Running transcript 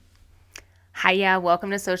Hiya,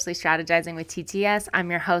 welcome to Socially Strategizing with TTS.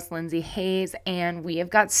 I'm your host, Lindsay Hayes, and we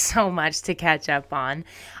have got so much to catch up on.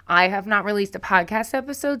 I have not released a podcast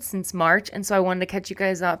episode since March, and so I wanted to catch you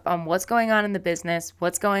guys up on what's going on in the business,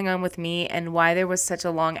 what's going on with me, and why there was such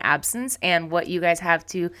a long absence, and what you guys have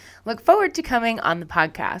to look forward to coming on the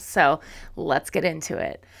podcast. So let's get into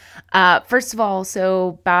it. First of all,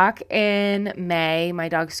 so back in May, my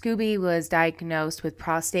dog Scooby was diagnosed with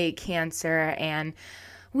prostate cancer, and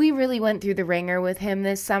we really went through the ringer with him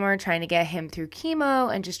this summer, trying to get him through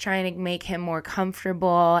chemo and just trying to make him more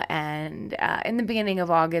comfortable. And in the beginning of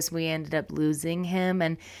August, we ended up losing him,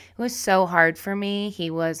 and it was so hard for me. He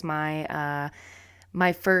was my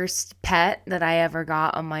first pet that I ever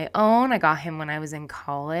got on my own. I got him when I was in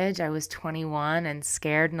college. I was 21 and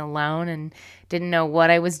scared and alone and didn't know what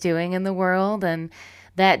I was doing in the world. And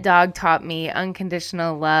that dog taught me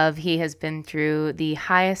unconditional love. He has been through the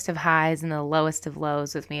highest of highs and the lowest of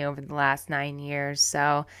lows with me over the last 9 years.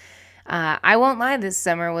 So I won't lie, this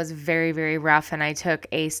summer was very, very rough, and I took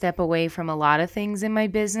a step away from a lot of things in my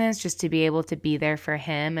business just to be able to be there for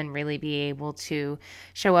him and really be able to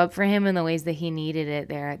show up for him in the ways that he needed it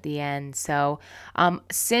there at the end. So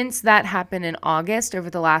since that happened in August, over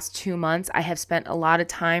the last 2 months, I have spent a lot of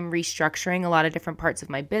time restructuring a lot of different parts of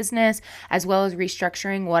my business, as well as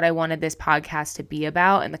restructuring what I wanted this podcast to be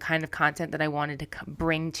about and the kind of content that I wanted to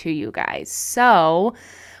bring to you guys. So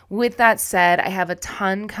with that said, I have a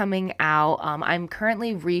ton coming out. I'm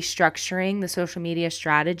currently restructuring the social media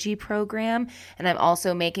strategy program, and I'm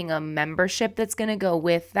also making a membership that's going to go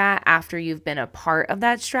with that after you've been a part of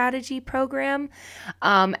that strategy program.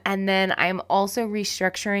 And then I'm also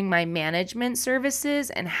restructuring my management services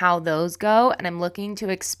and how those go, and I'm looking to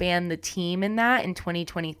expand the team in that in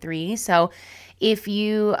 2023. So if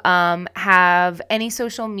you have any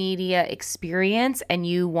social media experience and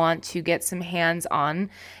you want to get some hands-on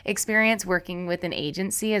experience working with an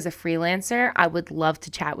agency as a freelancer, I would love to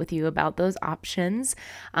chat with you about those options.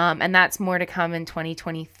 And that's more to come in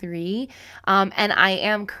 2023. And I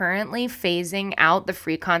am currently phasing out the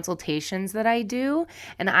free consultations that I do,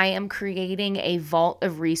 and I am creating a vault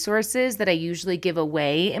of resources that I usually give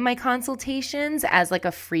away in my consultations as like a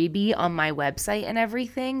freebie on my website and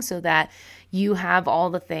everything, so that you have all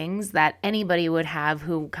the things that anybody would have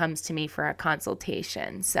who comes to me for a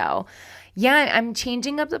consultation. So yeah, I'm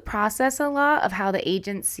changing up the process a lot of how the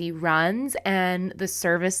agency runs and the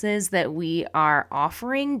services that we are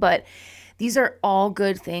offering, but these are all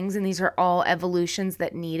good things and these are all evolutions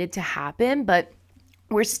that needed to happen. But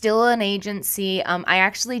we're still an agency. I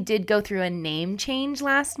actually did go through a name change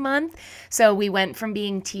last month. So we went from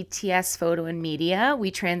being TTS Photo and Media.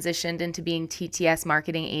 We transitioned into being TTS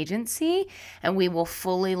Marketing Agency, and we will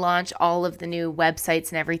fully launch all of the new websites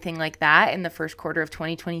and everything like that in the first quarter of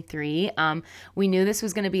 2023. We knew this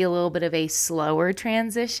was going to be a little bit of a slower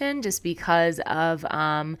transition just because of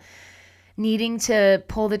needing to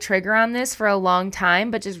pull the trigger on this for a long time,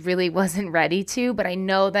 but just really wasn't ready to. But I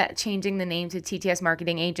know that changing the name to TTS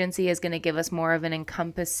Marketing Agency is going to give us more of an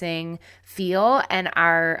encompassing feel, and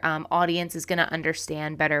our audience is going to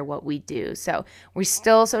understand better what we do. So we're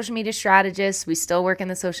still social media strategists. We still work in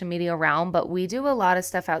the social media realm, but we do a lot of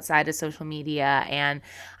stuff outside of social media. And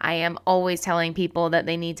I am always telling people that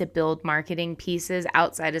they need to build marketing pieces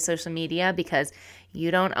outside of social media, because you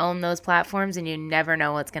don't own those platforms and you never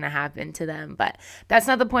know what's going to happen to them. But that's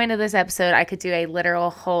not the point of this episode. I could do a literal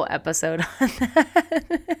whole episode on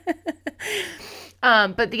that.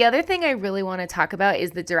 But the other thing I really want to talk about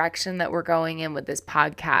is the direction that we're going in with this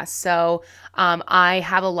podcast. So I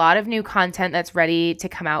have a lot of new content that's ready to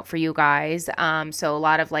come out for you guys. So a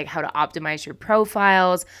lot of like how to optimize your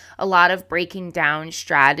profiles, a lot of breaking down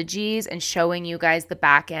strategies and showing you guys the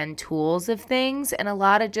back end tools of things, and a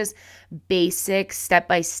lot of just basic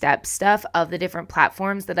step-by-step stuff of the different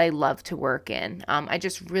platforms that I love to work in. I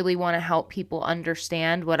just really want to help people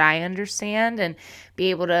understand what I understand and be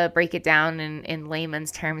able to break it down in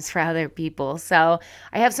layman's terms for other people. So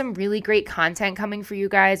I have some really great content coming for you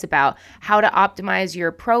guys about how to optimize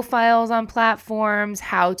your profiles on platforms,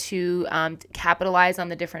 how to capitalize on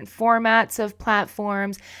the different formats of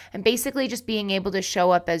platforms, and basically just being able to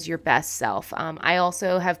show up as your best self. I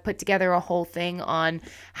also have put together a whole thing on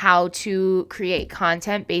how to create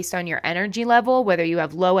content based on your energy level, whether you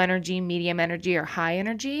have low energy, medium energy, or high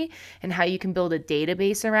energy, and how you can build a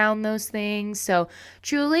database around those things. So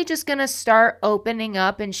truly just going to start opening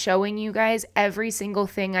up and showing you guys every single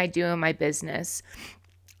thing I do in my business.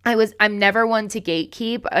 I'm never one to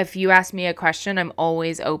gatekeep. If you ask me a question, I'm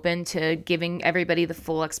always open to giving everybody the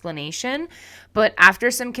full explanation. But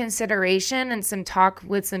after some consideration and some talk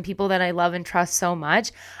with some people that I love and trust so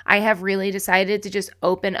much, I have really decided to just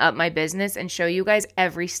open up my business and show you guys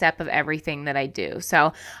every step of everything that I do.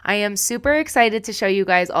 So I am super excited to show you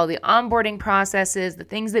guys all the onboarding processes, the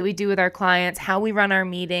things that we do with our clients, how we run our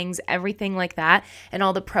meetings, everything like that, and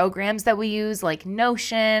all the programs that we use like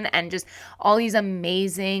Notion and just all these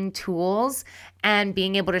amazing tools, and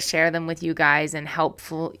being able to share them with you guys and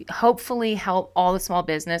hopefully help all the small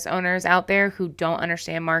business owners out there who don't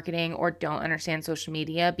understand marketing or don't understand social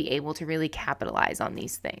media be able to really capitalize on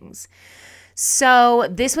these things. So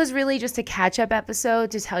this was really just a catch-up episode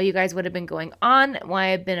to tell you guys what had been going on, why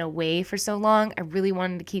I've been away for so long. I really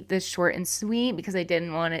wanted to keep this short and sweet because I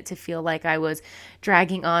didn't want it to feel like I was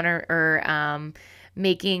dragging on or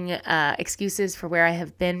making excuses for where I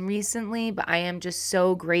have been recently, but I am just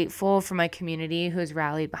so grateful for my community who has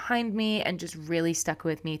rallied behind me and just really stuck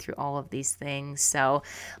with me through all of these things. So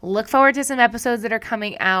look forward to some episodes that are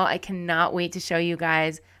coming out. I cannot wait to show you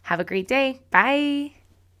guys. Have a great day. Bye.